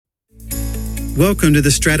Welcome to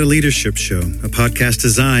the Strata Leadership Show, a podcast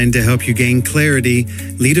designed to help you gain clarity,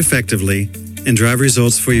 lead effectively, and drive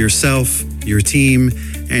results for yourself, your team,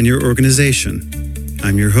 and your organization.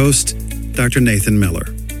 I'm your host, Dr. Nathan Miller.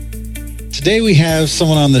 Today we have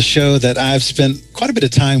someone on the show that I've spent quite a bit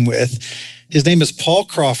of time with. His name is Paul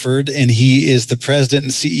Crawford, and he is the president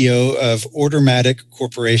and CEO of Ordermatic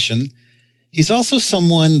Corporation. He's also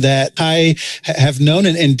someone that I have known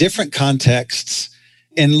in different contexts,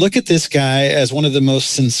 and look at this guy as one of the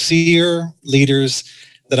most sincere leaders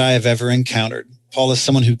that I have ever encountered. Paul is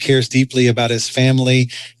someone who cares deeply about his family,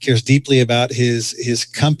 cares deeply about his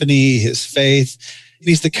company, his faith. And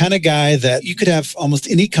he's the kind of guy that you could have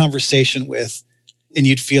almost any conversation with, and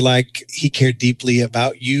you'd feel like he cared deeply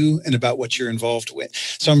about you and about what you're involved with.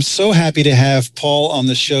 So I'm so happy to have Paul on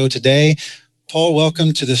the show today. Paul,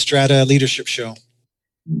 welcome to the Strata Leadership Show.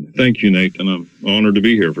 Thank you, Nathan. I'm honored to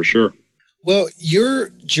be here for sure. Well, your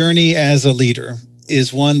journey as a leader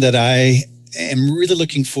is one that I am really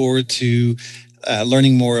looking forward to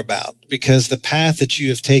learning more about, because the path that you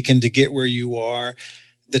have taken to get where you are,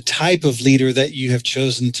 the type of leader that you have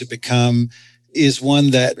chosen to become, is one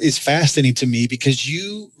that is fascinating to me, because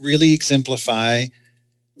you really exemplify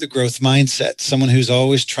the growth mindset, someone who's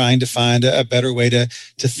always trying to find a better way to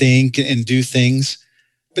think and do things.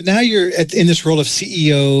 But now you're in this role of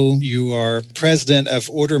CEO. You are president of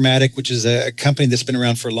Ordermatic, which is a company that's been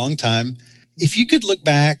around for a long time. If you could look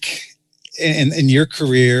back in your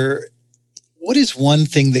career, what is one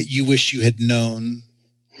thing that you wish you had known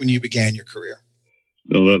when you began your career?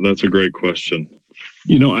 No, that's a great question.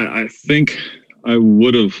 You know, I think I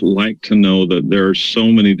would have liked to know that there are so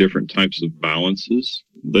many different types of balances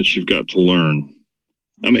that you've got to learn.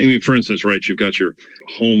 I mean, for instance, right, you've got your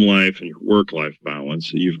home life and your work life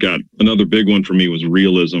balance. You've got another big one for me was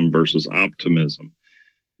realism versus optimism.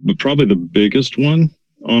 But probably the biggest one,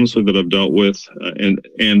 honestly, that I've dealt with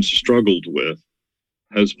and struggled with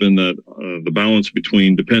has been that the balance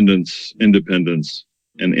between dependence, independence,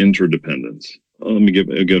 and interdependence. Let me give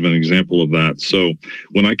an example of that. So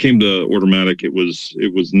when I came to Ordermatic, it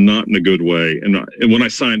was not in a good way. And when I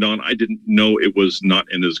signed on, I didn't know it was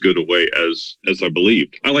not in as good a way as I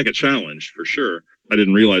believed. I like a challenge for sure. I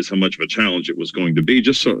didn't realize how much of a challenge it was going to be,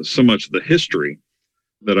 just so much of the history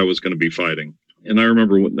that I was going to be fighting. And I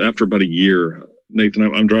remember after about a year,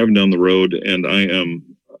 Nathan, I'm driving down the road and I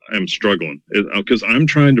am struggling because I'm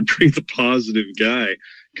trying to be the positive guy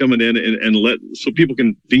coming in and so people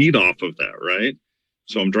can feed off of that, right?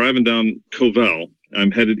 So I'm driving down Covell. I'm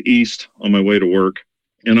headed east on my way to work,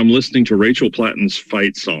 and I'm listening to Rachel Platten's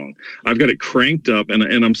Fight song. I've got it cranked up, and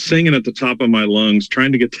I'm singing at the top of my lungs,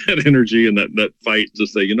 trying to get that energy and that fight to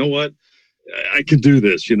say, you know what? I can do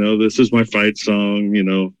this. You know, this is my fight song, you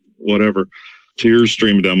know, whatever. Tears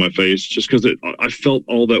streaming down my face just because I felt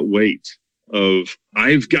all that weight of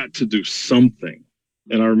I've got to do something.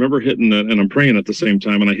 And I remember hitting that, and I'm praying at the same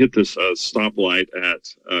time, and I hit this stoplight at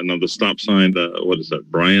the stop sign, what is that,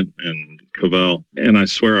 Bryant and Covell. And I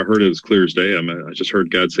swear I heard it as clear as day. I just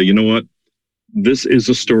heard God say, you know what? This is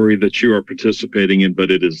a story that you are participating in,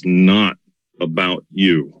 but it is not about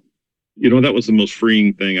you. You know, that was the most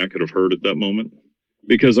freeing thing I could have heard at that moment,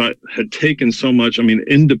 because I had taken so much. I mean,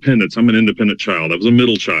 independence. I'm an independent child. I was a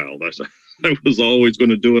middle child. I was always going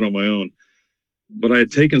to do it on my own. But I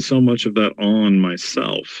had taken so much of that on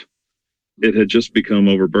myself, it had just become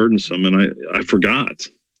overburdensome, and I forgot.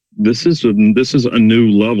 This is a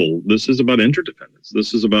new level. This is about interdependence.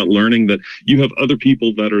 This is about learning that you have other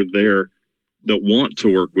people that are there that want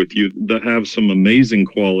to work with you, that have some amazing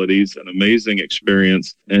qualities and amazing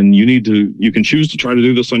experience, and you can choose to try to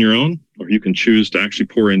do this on your own, or you can choose to actually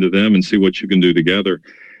pour into them and see what you can do together.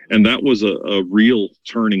 And that was a real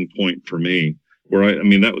turning point for me, where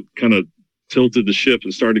that kind of tilted the ship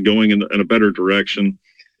and started going in a better direction.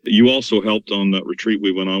 You also helped on that retreat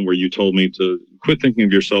we went on, where you told me to quit thinking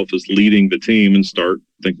of yourself as leading the team and start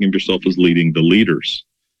thinking of yourself as leading the leaders.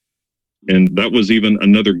 And that was even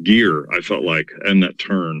another gear, I felt like, in that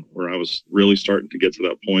turn, where I was really starting to get to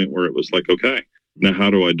that point where it was like, okay, now how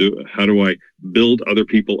do I do it? How do I build other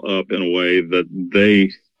people up in a way that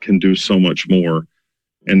they can do so much more?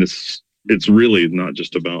 And it's really not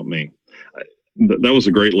just about me. That was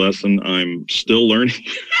a great lesson. I'm still learning.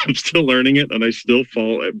 I'm still learning it, and I still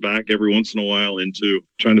fall back every once in a while into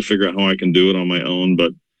trying to figure out how I can do it on my own.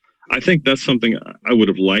 But I think that's something I would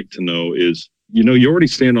have liked to know is, you know, you already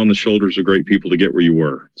stand on the shoulders of great people to get where you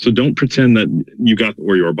were. So don't pretend that you got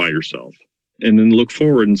where you are by yourself. And then look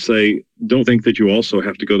forward and say, don't think that you also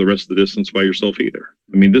have to go the rest of the distance by yourself either.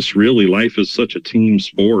 I mean, life is such a team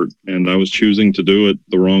sport, and I was choosing to do it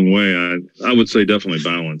the wrong way. I would say definitely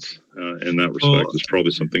balance in that respect is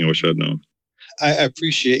probably something I wish I'd known. I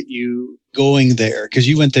appreciate you going there because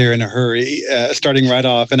you went there in a hurry, starting right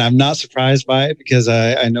off. And I'm not surprised by it because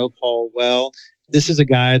I know Paul well. This is a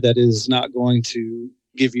guy that is not going to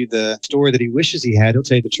give you the story that he wishes he had. He'll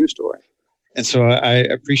tell you the true story. And so I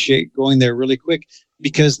appreciate going there really quick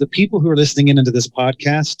because the people who are listening into this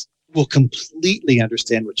podcast will completely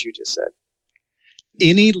understand what you just said.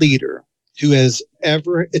 Any leader who has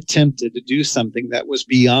ever attempted to do something that was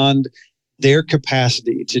beyond their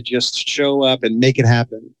capacity to just show up and make it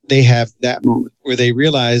happen, they have that moment where they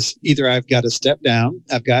realize either I've got to step down,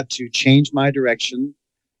 I've got to change my direction,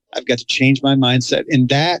 I've got to change my mindset. And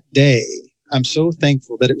that day, I'm so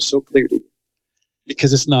thankful that it was so clear to you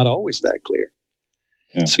because it's not always that clear.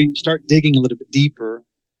 Yeah. So you start digging a little bit deeper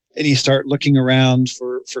and you start looking around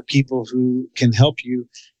for people who can help you.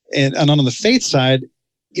 And on the faith side,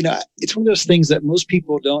 it's one of those things that most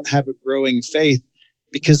people don't have a growing faith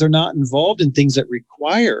because they're not involved in things that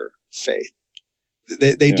require faith.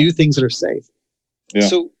 They do things that are safe. Yeah.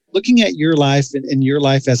 So looking at your life and your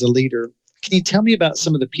life as a leader, can you tell me about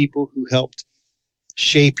some of the people who helped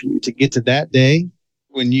shape you to get to that day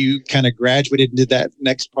when you kind of graduated into that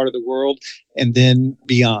next part of the world and then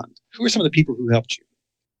beyond? Who are some of the people who helped you?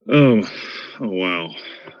 Oh, wow.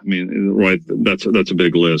 I mean, right. That's a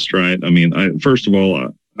big list, right? I mean, first of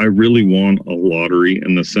all, I really won a lottery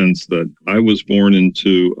in the sense that I was born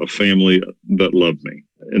into a family that loved me.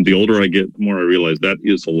 And the older I get, the more I realize that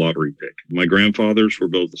is a lottery pick. My grandfathers were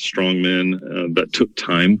both strong men that took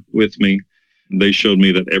time with me. They showed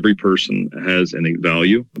me that every person has innate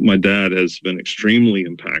value. My dad has been extremely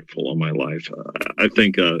impactful on my life. I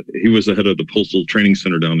think he was the head of the Postal Training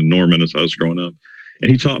Center down in Norman as I was growing up. And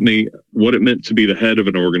he taught me what it meant to be the head of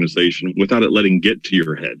an organization without it letting get to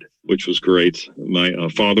your head, which was great. My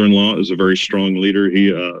father-in-law is a very strong leader.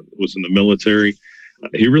 He was in the military.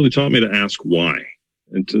 He really taught me to ask why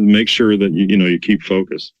and to make sure that, you keep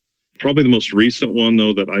focused. Probably the most recent one,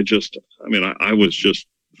 though, that I was just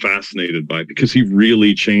fascinated by because he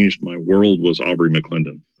really changed my world was Aubrey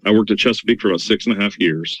McClendon. I worked at Chesapeake for about 6.5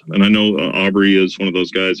 years. And I know Aubrey is one of those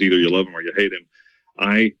guys, either you love him or you hate him.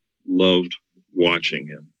 I loved watching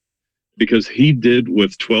him because he did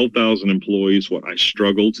with 12,000 employees what I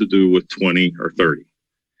struggled to do with 20 or 30.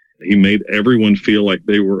 He made everyone feel like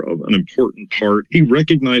they were an important part. He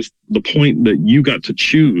recognized the point that you got to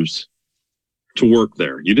choose to work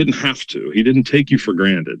there. You didn't have to. He didn't take you for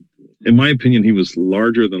granted. In my opinion, he was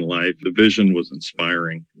larger than life. The vision was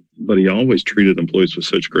inspiring, but he always treated employees with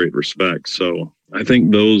such great respect. So I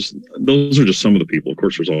think those are just some of the people. Of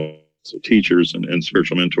course, there's also teachers and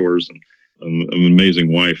spiritual mentors and an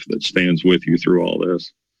amazing wife that stands with you through all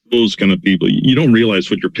this. Those kind of people, you don't realize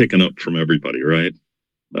what you're picking up from everybody, right?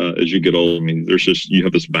 As you get old, I mean, you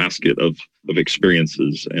have this basket of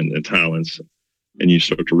experiences and talents, and you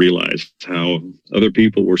start to realize how other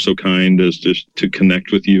people were so kind as just to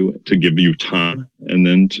connect with you, to give you time, and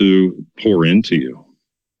then to pour into you.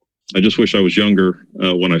 I just wish I was younger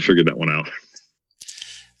when I figured that one out.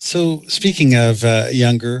 So speaking of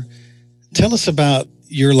younger, tell us about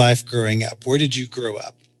your life growing up. Where did you grow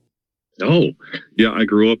up? Oh, yeah, I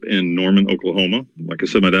grew up in Norman, Oklahoma. Like I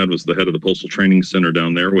said, my dad was the head of the Postal Training Center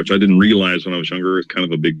down there, which I didn't realize when I was younger is kind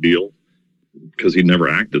of a big deal because he never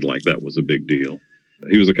acted like that was a big deal.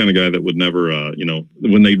 He was the kind of guy that would never,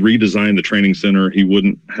 when they redesigned the training center, he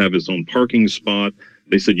wouldn't have his own parking spot.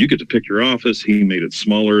 They said, you get to pick your office. He made it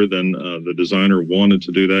smaller than the designer wanted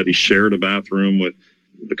to do that. He shared a bathroom with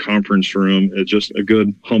the conference room. It's just a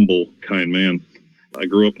good, humble, kind man. I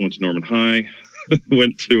grew up, went to Norman High,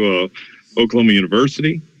 went to Oklahoma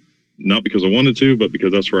University, not because I wanted to, but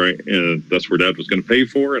because that's where Dad was going to pay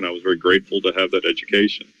for, and I was very grateful to have that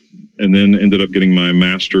education. And then ended up getting my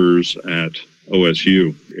master's at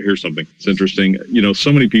OSU. Here's something. It's interesting.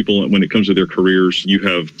 So many people, when it comes to their careers, you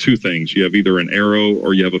have two things. You have either an arrow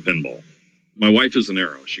or you have a pinball. My wife is an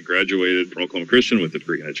arrow. She graduated from Oklahoma Christian with a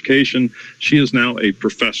degree in education. She is now a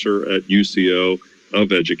professor at UCO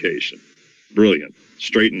of education. Brilliant.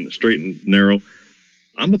 Straight and narrow.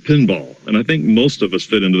 I'm a pinball, and I think most of us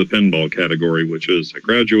fit into the pinball category, which is I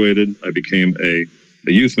graduated, I became a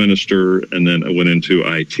youth minister, and then I went into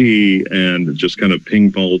IT and just kind of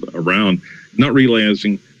ping-ponged around, not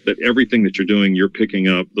realizing that everything that you're doing, you're picking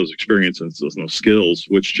up those experiences, those skills,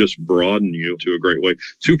 which just broaden you to a great way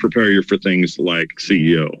to prepare you for things like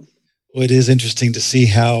CEO. Well, it is interesting to see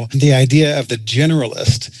how the idea of the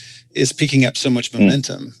generalist is picking up so much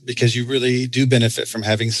momentum because you really do benefit from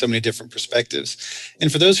having so many different perspectives. And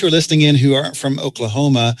for those who are listening in who aren't from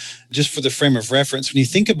Oklahoma, just for the frame of reference, when you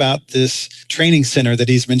think about this training center that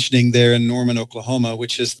he's mentioning there in Norman, Oklahoma,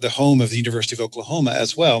 which is the home of the University of Oklahoma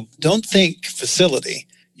as well, don't think facility.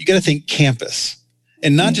 you got to think campus.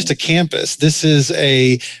 And not just a campus. This is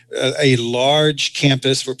a large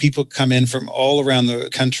campus where people come in from all around the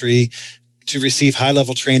country to receive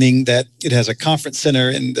high-level training. That it has a conference center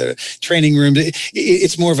and the training room.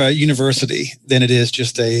 It's more of a university than it is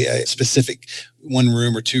just a specific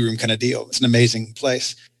one-room or two-room kind of deal. It's an amazing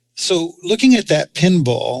place. So looking at that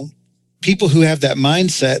pinball, people who have that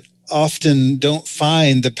mindset often don't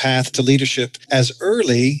find the path to leadership as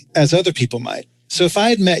early as other people might. So if I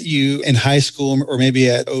had met you in high school or maybe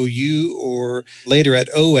at OU or later at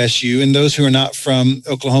OSU, and those who are not from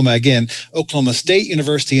Oklahoma, again, Oklahoma State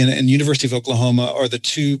University and University of Oklahoma are the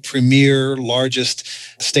two premier largest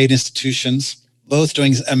state institutions, both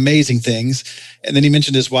doing amazing things. And then he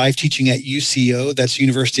mentioned his wife teaching at UCO, that's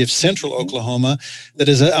University of Central Oklahoma, that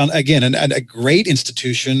is, again, a great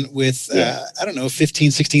institution with,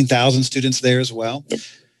 16,000 students there as well. Yep.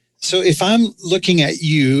 So if I'm looking at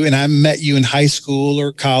you and I met you in high school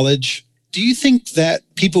or college, do you think that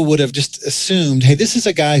people would have just assumed, hey, this is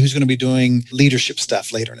a guy who's going to be doing leadership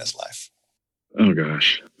stuff later in his life? Oh,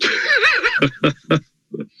 gosh.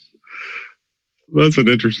 That's an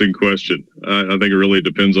interesting question. I think it really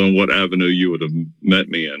depends on what avenue you would have met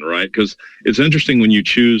me in, right? Because it's interesting when you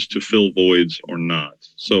choose to fill voids or not.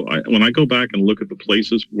 So when I go back and look at the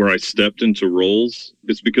places where I stepped into roles,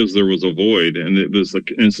 it's because there was a void and it was an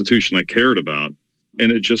institution I cared about.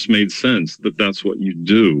 And it just made sense that that's what you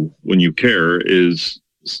do when you care, is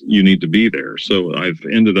you need to be there. So I've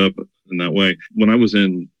ended up in that way. When I was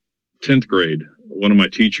in 10th grade, one of my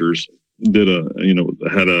teachers there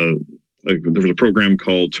was a program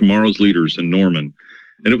called Tomorrow's Leaders in Norman.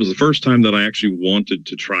 And it was the first time that I actually wanted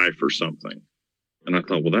to try for something. And I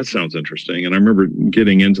thought, well, that sounds interesting. And I remember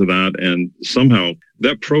getting into that. And somehow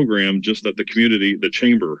that program, just that the community, the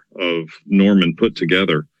chamber of Norman put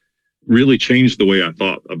together, really changed the way I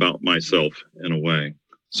thought about myself in a way.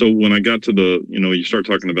 So when I got to you start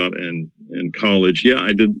talking about in college,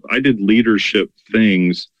 I did leadership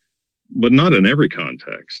things, but not in every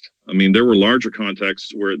context. I mean, there were larger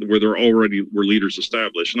contexts where there already were leaders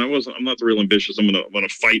established, and I'm not real ambitious. I'm gonna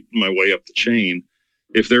fight my way up the chain.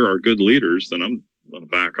 If there are good leaders, then I'm gonna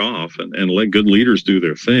back off and let good leaders do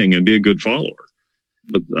their thing and be a good follower.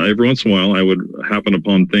 But every once in a while, I would happen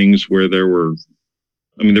upon things where there were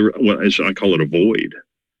what I call it a void,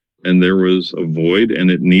 and there was a void, and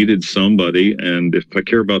it needed somebody. And if I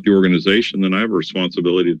care about the organization, then I have a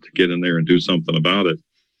responsibility to get in there and do something about it.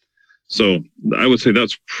 So I would say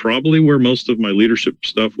that's probably where most of my leadership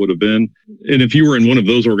stuff would have been. And if you were in one of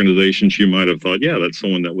those organizations, you might have thought, yeah, that's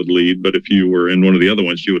someone that would lead. But if you were in one of the other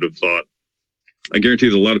ones, you would have thought, I guarantee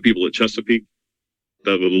there's a lot of people at Chesapeake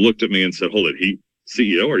that would have looked at me and said, hold it,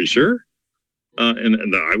 CEO, are you sure? And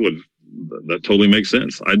that totally makes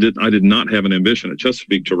sense. I did not have an ambition at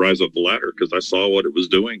Chesapeake to rise up the ladder because I saw what it was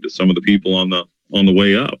doing to some of the people on the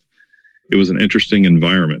way up. It was an interesting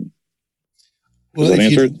environment. Well, that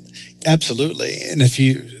answered? Absolutely. And if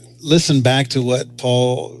you listen back to what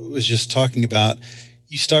Paul was just talking about,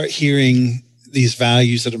 you start hearing these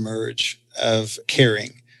values that emerge of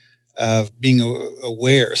caring, of being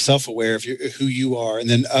aware, self-aware of who you are, and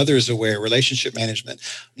then others aware, relationship management,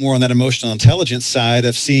 more on that emotional intelligence side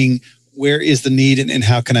of seeing where is the need and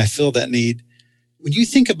how can I fill that need. When you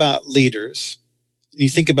think about leaders, you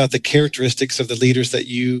think about the characteristics of the leaders that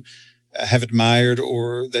you have admired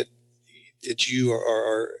or that you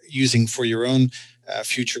are using for your own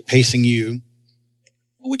future, pacing you,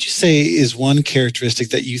 what would you say is one characteristic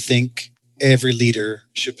that you think every leader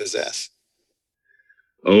should possess?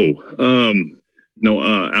 Absolutely.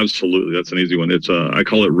 That's an easy one. It's I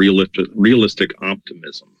call it realistic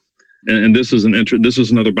optimism. And this is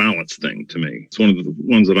another balance thing to me. It's one of the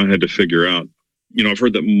ones that I had to figure out. I've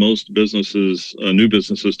heard that most businesses, new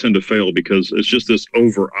businesses, tend to fail because it's just this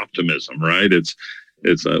over optimism, right?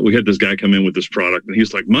 We had this guy come in with this product and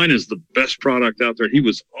he's like, mine is the best product out there. He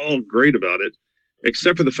was all great about it,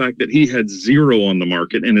 except for the fact that he had 0 on the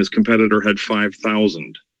market and his competitor had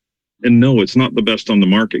 5,000. And no, it's not the best on the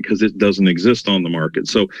market because it doesn't exist on the market.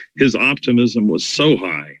 So his optimism was so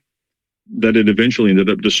high that it eventually ended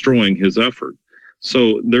up destroying his effort.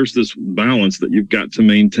 So there's this balance that you've got to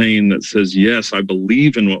maintain that says, yes, I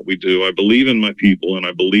believe in what we do. I believe in my people and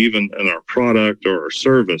I believe in our product or our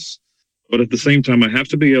service. But at the same time, I have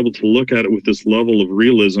to be able to look at it with this level of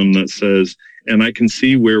realism that says, and I can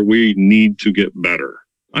see where we need to get better.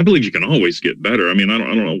 I believe you can always get better. I mean, I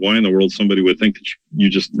don't know why in the world somebody would think that you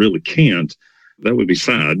just really can't. That would be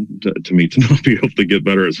sad to me to not be able to get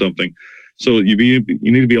better at something. So you need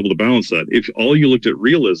to be able to balance that. If all you looked at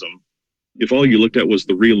was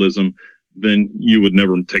the realism, then you would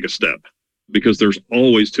never take a step. because there's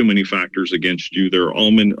always too many factors against you. There are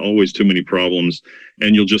always too many problems,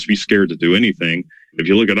 and you'll just be scared to do anything. If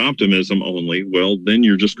you look at optimism only, well, then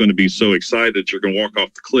you're just going to be so excited you're going to walk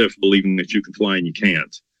off the cliff believing that you can fly and you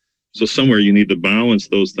can't. So somewhere you need to balance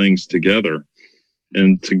those things together.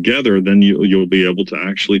 And together, then you'll be able to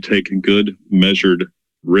actually take good, measured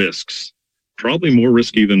risks, probably more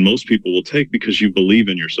risky than most people will take, because you believe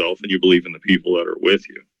in yourself and you believe in the people that are with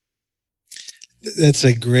you. That's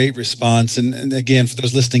a great response. And again, for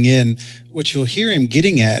those listening in, what you'll hear him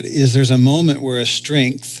getting at is there's a moment where a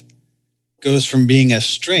strength goes from being a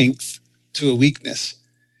strength to a weakness.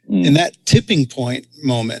 And that tipping point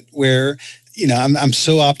moment where, you know, I'm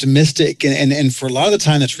so optimistic, and for a lot of the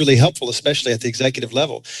time that's really helpful, especially at the executive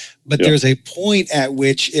level. But there's a point at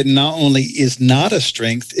which it not only is not a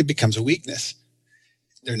strength, it becomes a weakness.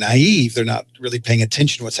 They're naive. They're not really paying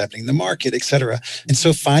attention to what's happening in the market, et cetera. And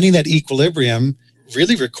so finding that equilibrium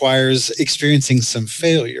really requires experiencing some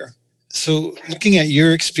failure. So looking at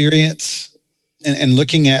your experience and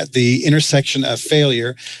looking at the intersection of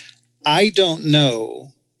failure, I don't know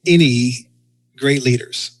any great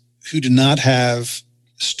leaders who do not have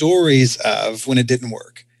stories of when it didn't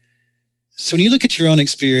work. So when you look at your own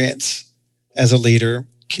experience as a leader,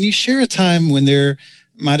 can you share a time when there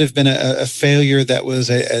might have been a failure that was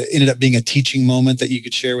ended up being a teaching moment that you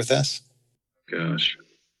could share with us? Gosh.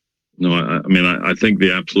 No, I think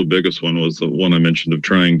the absolute biggest one was the one I mentioned of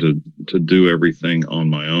trying to do everything on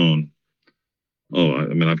my own. Oh,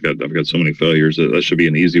 I've got so many failures. That should be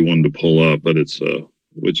an easy one to pull up, but it's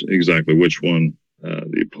which one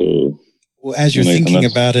do you pull? Well, as you're thinking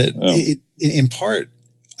about it, in part,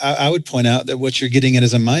 I would point out that what you're getting at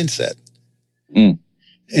is a mindset.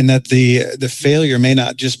 And that the failure may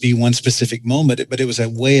not just be one specific moment, but it was a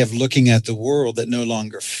way of looking at the world that no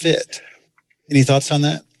longer fit. Any thoughts on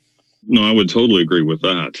that? No, I would totally agree with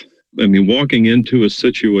that. I mean, walking into a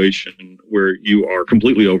situation where you are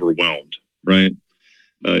completely overwhelmed, right?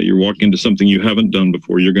 You're walking into something you haven't done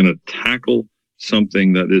before. You're going to tackle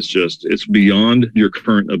something that is it's beyond your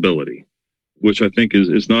current ability, which I think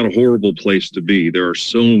is not a horrible place to be. There are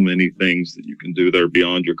so many things that you can do that are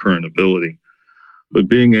beyond your current ability. But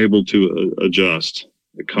being able to adjust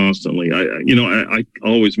constantly, I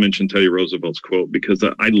always mention Teddy Roosevelt's quote because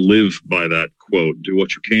I live by that quote: "Do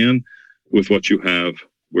what you can with what you have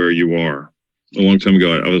where you are." A long time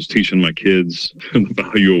ago, I was teaching my kids the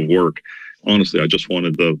value of work. Honestly, I just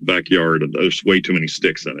wanted the backyard, and there's way too many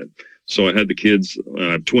sticks in it. So I had the kids,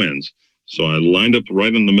 I have twins. So I lined up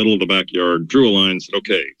right in the middle of the backyard, drew a line, said,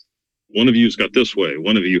 okay, one of you's got this way,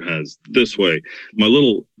 one of you has this way. My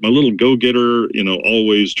little go-getter,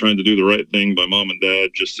 always trying to do the right thing by mom and dad,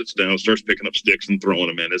 just sits down, starts picking up sticks and throwing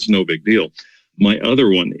them in. It's no big deal. My other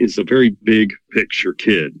one is a very big picture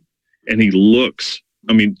kid. And he looks,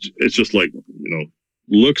 it's just like,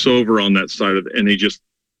 looks over on that side of it, and he just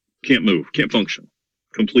can't move, can't function,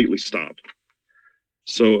 completely stopped.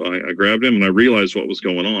 So I grabbed him and I realized what was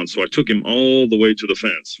going on. So I took him all the way to the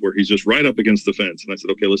fence where he's just right up against the fence. And I said,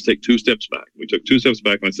 okay, let's take 2 steps back. We took 2 steps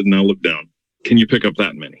back and I said, now look down. Can you pick up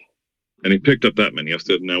that many? And he picked up that many. I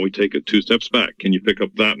said, now we take it 2 steps back. Can you pick up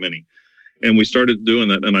that many? And we started doing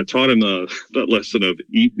that. And I taught him that lesson of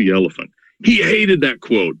eat the elephant. He hated that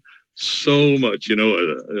quote so much.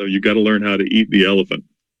 You got to learn how to eat the elephant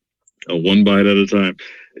one bite at a time.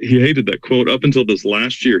 He hated that quote up until this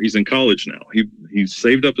last year. He's in college now. He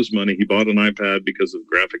saved up his money. He bought an iPad because of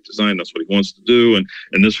graphic design. That's what he wants to do.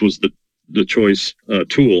 And this was the choice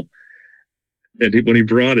tool. And when he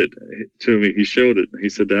brought it to me, he showed it. He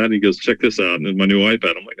said, Dad, he goes, check this out. And my new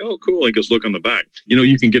iPad. I'm like, oh, cool. He goes, look on the back.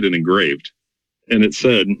 You can get it engraved. And it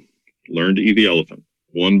said, learn to eat the elephant,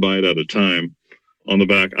 one bite at a time on the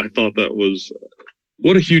back. I thought that was...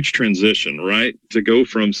 what a huge transition, right? To go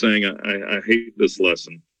from saying, I hate this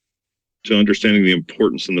lesson to understanding the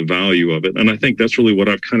importance and the value of it. And I think that's really what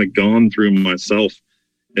I've kind of gone through myself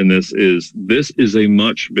in this is a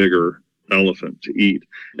much bigger elephant to eat.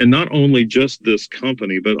 And not only just this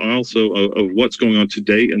company, but also of what's going on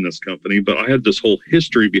today in this company. But I had this whole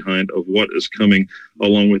history behind of what is coming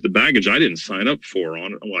along with the baggage I didn't sign up for I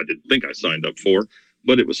didn't think I signed up for,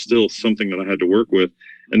 but it was still something that I had to work with.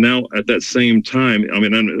 And now at that same time,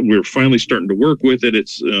 we're finally starting to work with it.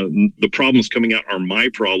 It's the problems coming out are my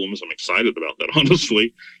problems. I'm excited about that,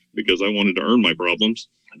 honestly, because I wanted to earn my problems.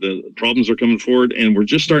 The problems are coming forward and we're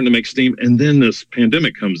just starting to make steam. And then this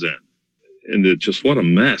pandemic comes in and it's just what a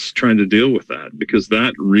mess trying to deal with that, because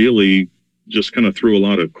that really just kind of threw a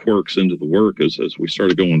lot of quirks into the work as we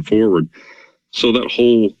started going forward. So that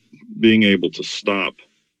whole being able to stop,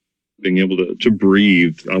 being able to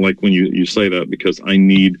breathe. I like when you say that because I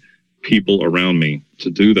need people around me to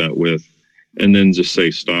do that with. and then just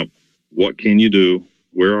say, stop. What can you do?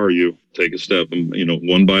 Where are you? Take a step and,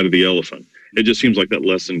 one bite of the elephant. It just seems like that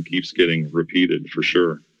lesson keeps getting repeated for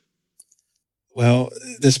sure. Well,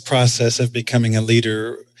 this process of becoming a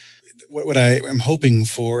leader, what I am hoping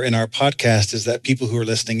for in our podcast is that people who are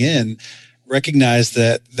listening in recognize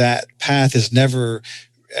that that path is never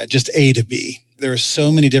just A to B. There are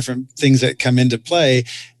so many different things that come into play.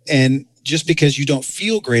 And just because you don't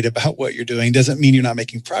feel great about what you're doing doesn't mean you're not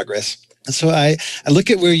making progress. And so I look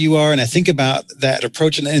at where you are and I think about that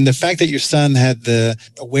approach and the fact that your son had the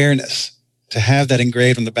awareness to have that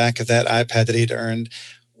engraved on the back of that iPad that he'd earned.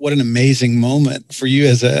 What an amazing moment for you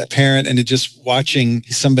as a parent and to just watching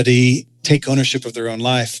somebody take ownership of their own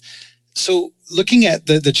life. So looking at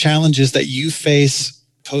the challenges that you face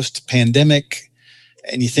post-pandemic,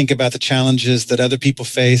 and you think about the challenges that other people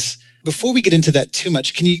face, before we get into that too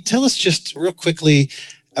much, can you tell us just real quickly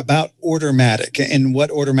about Ordermatic and what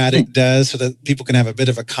Ordermatic does so that people can have a bit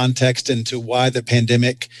of a context into why the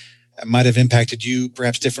pandemic might have impacted you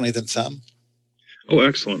perhaps differently than some? Oh,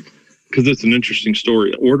 excellent. Because it's an interesting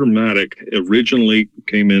story. Ordermatic originally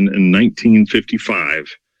came in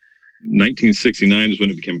 1955. 1969 is when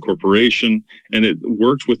it became a corporation, and it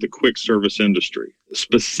worked with the quick service industry,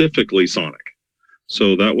 specifically Sonic.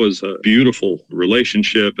 So that was a beautiful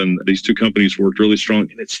relationship, and these two companies worked really strong.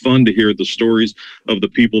 And it's fun to hear the stories of the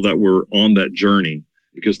people that were on that journey,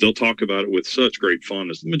 because they'll talk about it with such great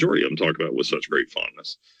fondness. The majority of them talk about it with such great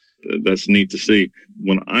fondness. That's neat to see.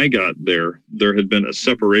 When I got there had been a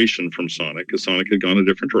separation from Sonic, because Sonic had gone a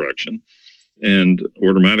different direction. And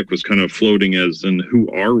Ordermatic was kind of floating as in, who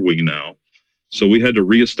are we now? So we had to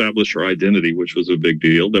reestablish our identity, which was a big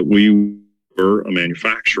deal, that we were a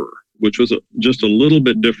manufacturer, which was just a little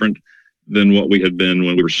bit different than what we had been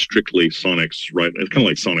when we were strictly Sonic's right. It's kind of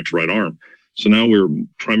like Sonic's right arm. So now we're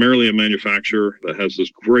primarily a manufacturer that has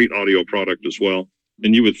this great audio product as well.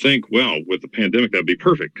 And you would think, well, with the pandemic, that'd be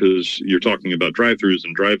perfect because you're talking about drive-thrus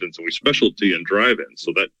and drive-ins, and we specialty in drive-ins.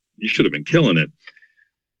 So that you should have been killing it.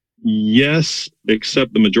 Yes,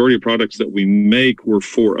 except the majority of products that we make were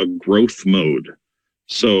for a growth mode.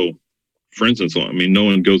 So, for instance, no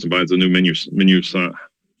one goes and buys a new menu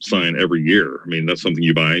sign every year. That's something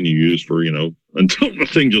you buy and you use for, until the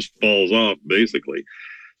thing just falls off, basically.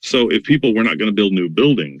 So if people were not going to build new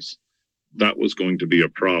buildings, that was going to be a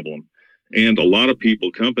problem. And a lot of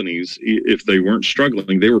companies, if they weren't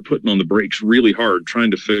struggling, they were putting on the brakes really hard,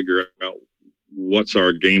 trying to figure out what's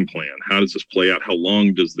our game plan? How does this play out? How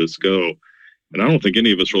long does this go? And I don't think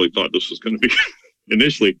any of us really thought this was going to be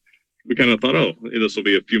initially. We kind of thought, this will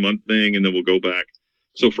be a few month thing and then we'll go back.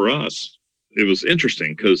 So for us, it was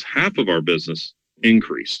interesting because half of our business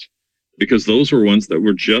increased because those were ones that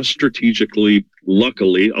were just strategically,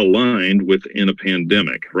 luckily aligned within a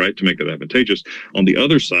pandemic, right? To make it advantageous. On the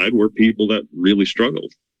other side were people that really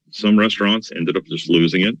struggled. Some restaurants ended up just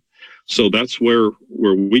losing it. So that's where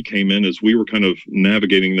we came in, is we were kind of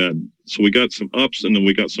navigating that. So we got some ups and then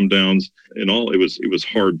we got some downs, and it was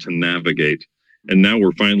hard to navigate. And now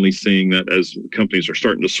we're finally seeing that as companies are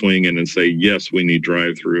starting to swing in and say, yes, we need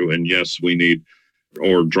drive-through, and yes, we need,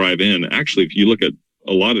 or drive-in. Actually, if you look at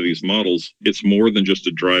a lot of these models, it's more than just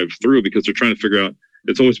a drive-through, because they're trying to figure out,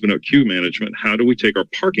 it's always been about queue management. How do we take our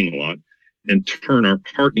parking lot and turn our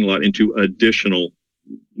parking lot into additional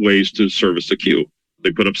ways to service the queue?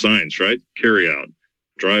 They put up signs, right? Carry out,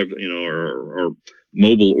 drive, or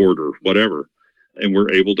mobile order, whatever. And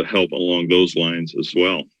we're able to help along those lines as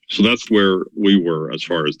well. So that's where we were as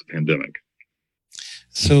far as the pandemic.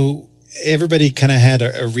 So everybody kind of had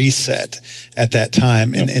a reset at that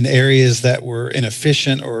time, in areas that were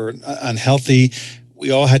inefficient or unhealthy. We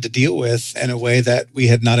all had to deal with in a way that we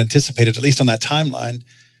had not anticipated, at least on that timeline.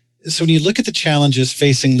 So when you look at the challenges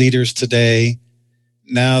facing leaders today,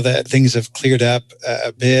 now that things have cleared up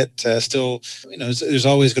a bit, still, there's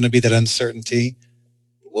always going to be that uncertainty.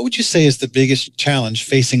 What would you say is the biggest challenge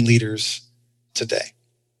facing leaders today?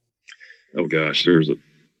 Oh gosh,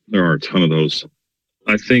 there are a ton of those.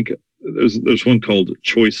 I think there's one called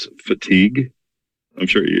choice fatigue. I'm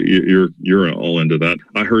sure you're all into that.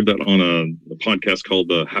 I heard that on a podcast called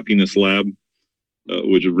the Happiness Lab,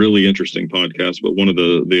 which is a really interesting podcast. But one of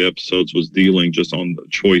the episodes was dealing just on the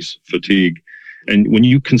choice fatigue. And when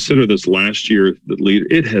you consider this last year,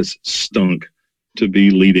 it has stunk to be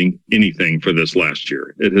leading anything for this last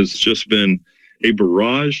year. It has just been a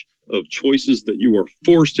barrage of choices that you are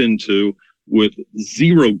forced into with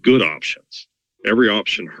zero good options. Every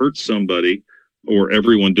option hurts somebody, or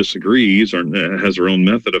everyone disagrees or has their own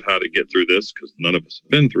method of how to get through this, because none of us have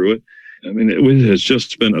been through it. It has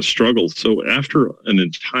just been a struggle. So after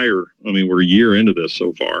we're a year into this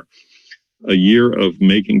so far, a year of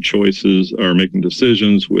making choices or making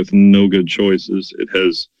decisions with no good choices,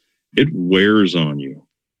 it wears on you.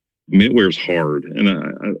 I mean, it wears hard. And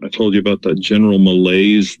I told you about that general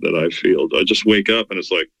malaise that I feel. I just wake up and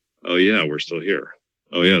it's like, oh yeah, we're still here.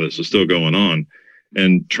 Oh yeah, this is still going on.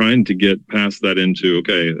 And trying to get past that into,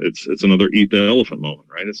 okay, it's another eat the elephant moment,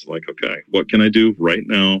 right? It's like, okay, what can I do right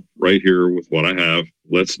now, right here with what I have?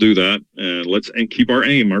 Let's do that. And keep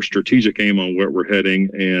our strategic aim on where we're heading,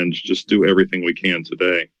 and just do everything we can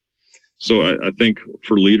today. So I think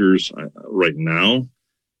for leaders right now,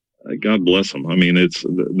 God bless them. I mean,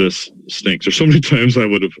 this stinks. There's so many times I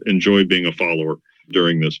would have enjoyed being a follower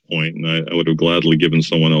during this point, and I would have gladly given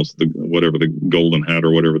someone else whatever the golden hat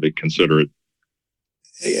or whatever they consider it.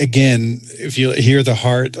 Again, if you hear the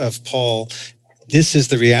heart of Paul, this is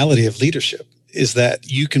the reality of leadership, is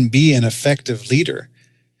that you can be an effective leader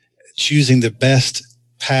choosing the best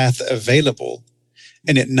path available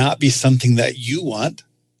and it not be something that you want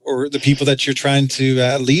or the people that you're trying to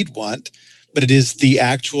lead want, but it is the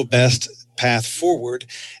actual best path forward.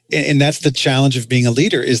 And that's the challenge of being a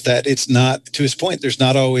leader, is that it's not, to his point, there's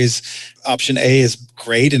not always option A is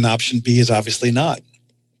great and option B is obviously not.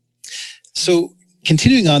 So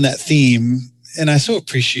continuing on that theme, and I so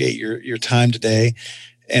appreciate your time today,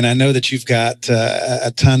 and I know that you've got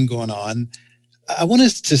a ton going on. I want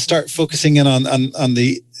us to start focusing in on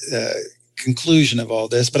the conclusion of all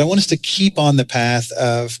this, but I want us to keep on the path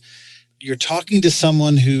of you're talking to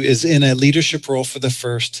someone who is in a leadership role for the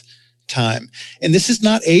first time. And this is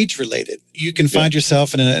not age related. You can find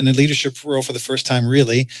yourself in a leadership role for the first time,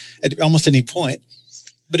 really, at almost any point.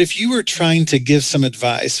 But if you were trying to give some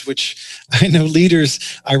advice, which I know leaders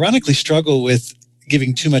ironically struggle with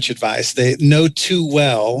giving too much advice, they know too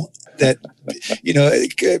well that,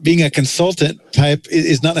 being a consultant type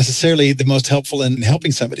is not necessarily the most helpful in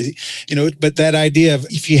helping somebody, but that idea of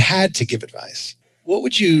if you had to give advice, what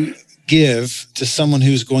would you give to someone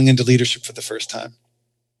who's going into leadership for the first time?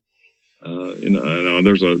 I know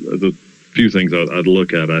there's a few things I'd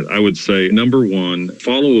look at. I would say, number one,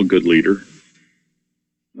 follow a good leader.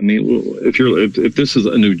 I mean, if this is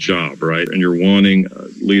a new job, right, and you're wanting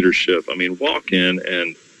leadership, I mean, walk in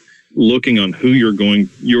and looking on who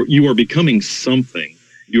you are becoming something.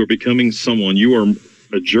 You are becoming someone. You are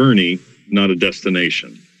a journey, not a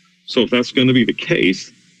destination. So if that's going to be the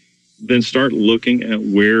case, then start looking at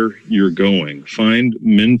where you're going. Find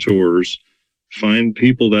mentors, find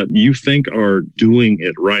people that you think are doing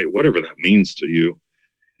it right, whatever that means to you.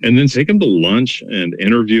 And then take them to lunch and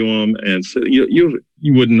interview them, and say, you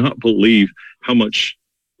would not believe how much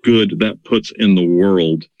good that puts in the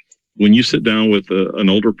world when you sit down with an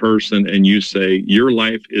older person and you say, your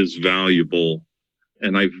life is valuable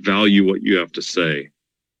and I value what you have to say.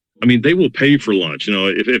 I mean, they will pay for lunch.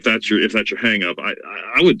 If that's your hang up, I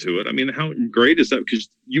would do it. I mean, how great is that? Because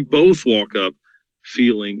you both walk out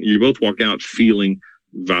feeling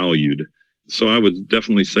valued. So I would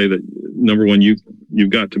definitely say that, number one, you've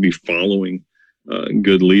got to be following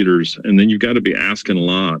good leaders, and then you've got to be asking a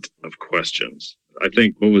lot of questions. I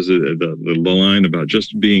think, what was it, the line about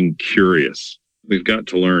just being curious? We've got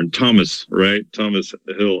to learn. Thomas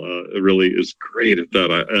Hill really is great at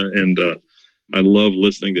that. I love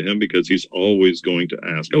listening to him because he's always going to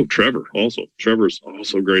ask. Oh, Trevor's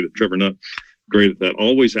also great at Trevor Nutt. Great at that.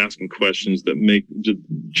 Always asking questions that make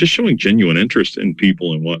just showing genuine interest in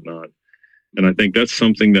people and whatnot. And I think that's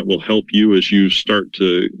something that will help you as you start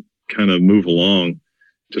to kind of move along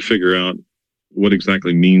to figure out what does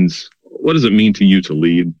it mean to you to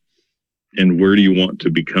lead, and where do you want to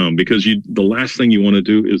become? Because the last thing you want to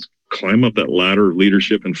do is climb up that ladder of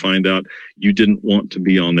leadership and find out you didn't want to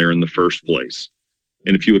be on there in the first place.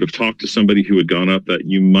 And if you would have talked to somebody who had gone up that,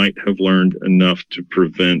 you might have learned enough to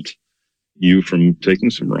prevent you from taking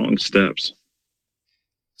some wrong steps.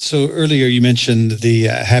 So earlier you mentioned the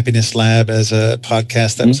Happiness Lab as a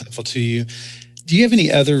podcast that was helpful to you. Do you have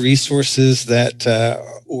any other resources that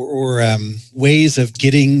or ways of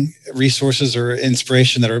getting resources or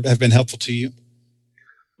inspiration that have been helpful to you?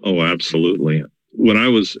 Oh, absolutely. When I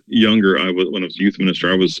was younger, when I was youth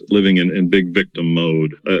minister, I was living in big victim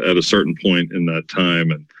mode at a certain point in that time.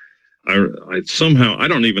 And I somehow, I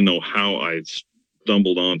don't even know how I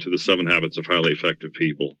stumbled onto the 7 Habits of Highly Effective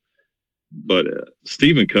People. But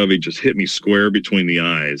Stephen Covey just hit me square between the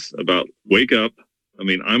eyes about wake up. I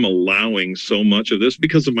mean, I'm allowing so much of this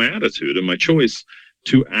because of my attitude and my choice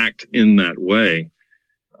to act in that way.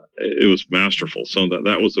 It was masterful. So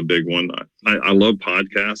that was a big one. I love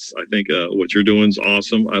podcasts. I think what you're doing is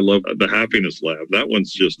awesome. I love the Happiness Lab. That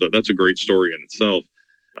one's that's a great story in itself.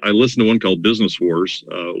 I listened to one called Business Wars,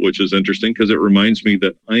 which is interesting because it reminds me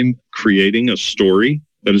that I'm creating a story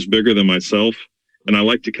that is bigger than myself. And I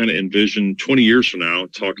like to kind of envision 20 years from now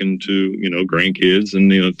talking to, grandkids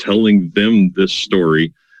and, telling them this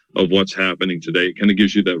story of what's happening today. It kind of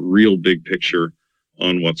gives you that real big picture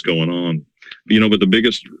on what's going on. But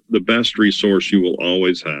the best resource you will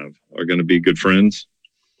always have are going to be good friends,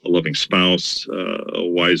 a loving spouse, a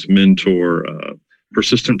wise mentor,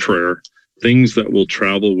 persistent prayer, things that will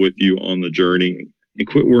travel with you on the journey, and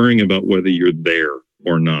quit worrying about whether you're there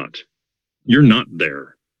or not. You're not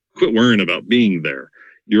there. Quit worrying about being there.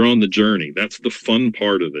 You're on the journey. That's the fun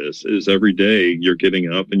part of this, is every day you're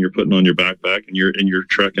getting up and you're putting on your backpack and you're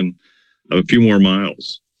trekking a few more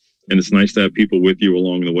miles. And it's nice to have people with you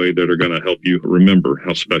along the way that are going to help you remember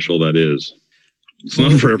how special that is. It's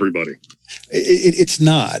not for everybody. It's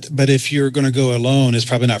not. But if you're going to go alone, it's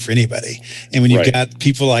probably not for anybody. And when you've got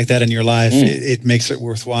people like that in your life, it makes it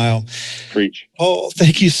worthwhile. Preach. Paul,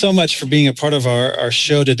 thank you so much for being a part of our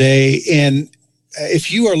show today. And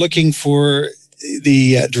if you are looking for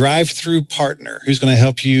the drive-through partner who's going to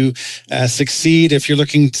help you succeed, if you're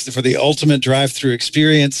looking for the ultimate drive-through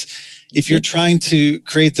experience, if you're trying to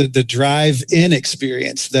create the drive-in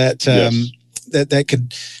experience that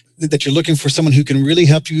you're looking for someone who can really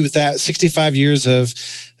help you with that, 65 years of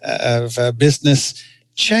business,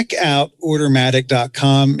 check out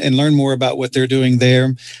Ordermatic.com and learn more about what they're doing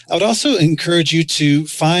there. I would also encourage you to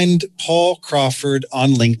find Paul Crawford on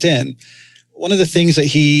LinkedIn. One of the things that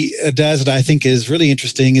he does that I think is really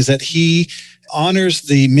interesting is that he honors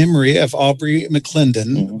the memory of Aubrey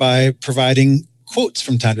McClendon by providing quotes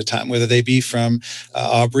from time to time, whether they be from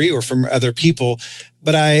Aubrey or from other people.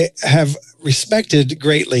 But I have respected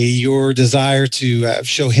greatly your desire to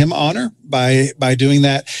show him honor by doing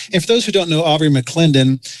that. And for those who don't know Aubrey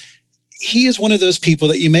McClendon, he is one of those people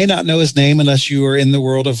that you may not know his name unless you are in the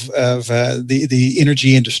world of the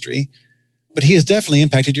energy industry, but he has definitely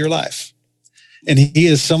impacted your life. And he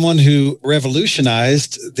is someone who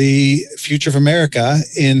revolutionized the future of America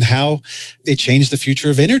in how they changed the future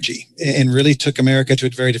of energy and really took America to a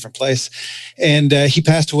very different place. And he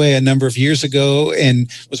passed away a number of years ago and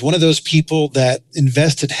was one of those people that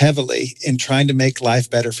invested heavily in trying to make life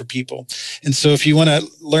better for people. And so if you want to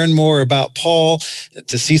learn more about Paul,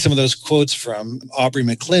 to see some of those quotes from Aubrey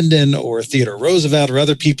McClendon or Theodore Roosevelt or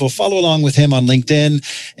other people, follow along with him on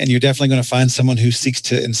LinkedIn, and you're definitely going to find someone who seeks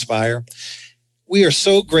to inspire. We are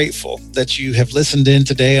so grateful that you have listened in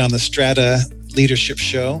today on the Strata Leadership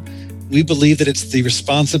Show. We believe that it's the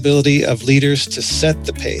responsibility of leaders to set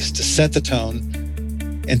the pace, to set the tone.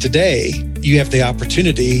 And today, you have the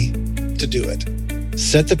opportunity to do it.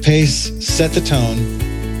 Set the pace, set the tone,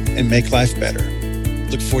 and make life better.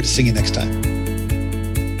 Look forward to seeing you next time.